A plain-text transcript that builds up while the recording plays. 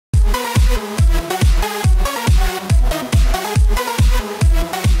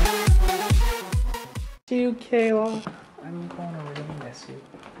Kayla. I'm gonna really miss you.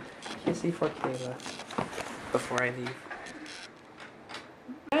 Kissy for Kayla. Before I leave.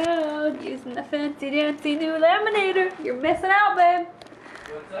 Oh, using the fancy dancy new laminator. You're missing out, babe.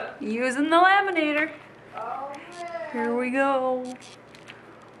 What's that? Using the laminator. Oh, man. Here we go.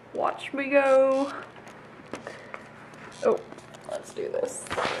 Watch me go. Oh, let's do this.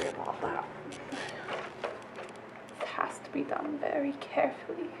 Sorry about that. This has to be done very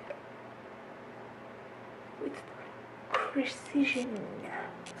carefully. With precision.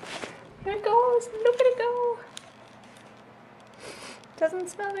 Here it goes. Look at it go. Doesn't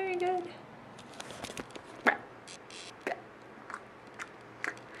smell very good.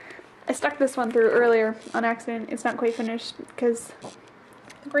 I stuck this one through earlier on accident. It's not quite finished because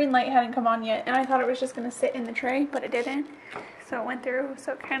the green light hadn't come on yet, and I thought it was just going to sit in the tray, but it didn't. So it went through,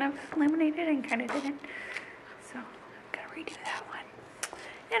 so it kind of laminated and kind of didn't. So I'm going to redo that one.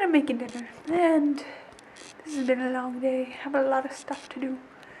 And I'm making dinner. And this has been a long day. I have a lot of stuff to do.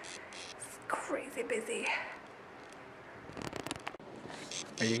 It's crazy busy.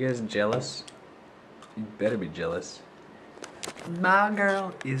 Are you guys jealous? You better be jealous. My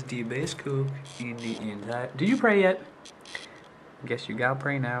girl is the best cook in the entire... Did you pray yet? Guess you gotta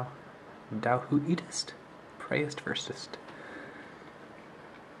pray now. Thou who eatest, prayest firstest.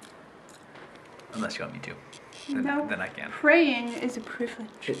 Unless you want me to. Then I can. Praying is a privilege.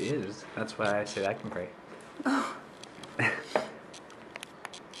 It is. That's why I said I can pray. Oh.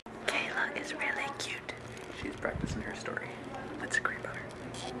 Kayla is really cute. She's practicing her story. Let's agree about her.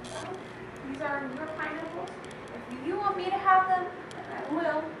 These are your pineapples. If you want me to have them, then I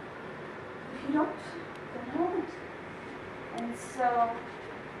will. If you don't, then I won't. And so,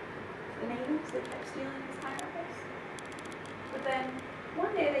 the natives, they kept stealing his pineapples. But then,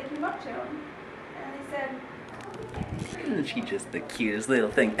 one day they came up to him, and they said, Isn't she just the cutest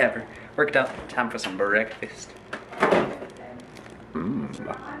little thing ever? Worked out. Time for some breakfast.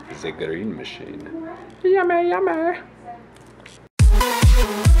 The green machine. Yummy, yummy.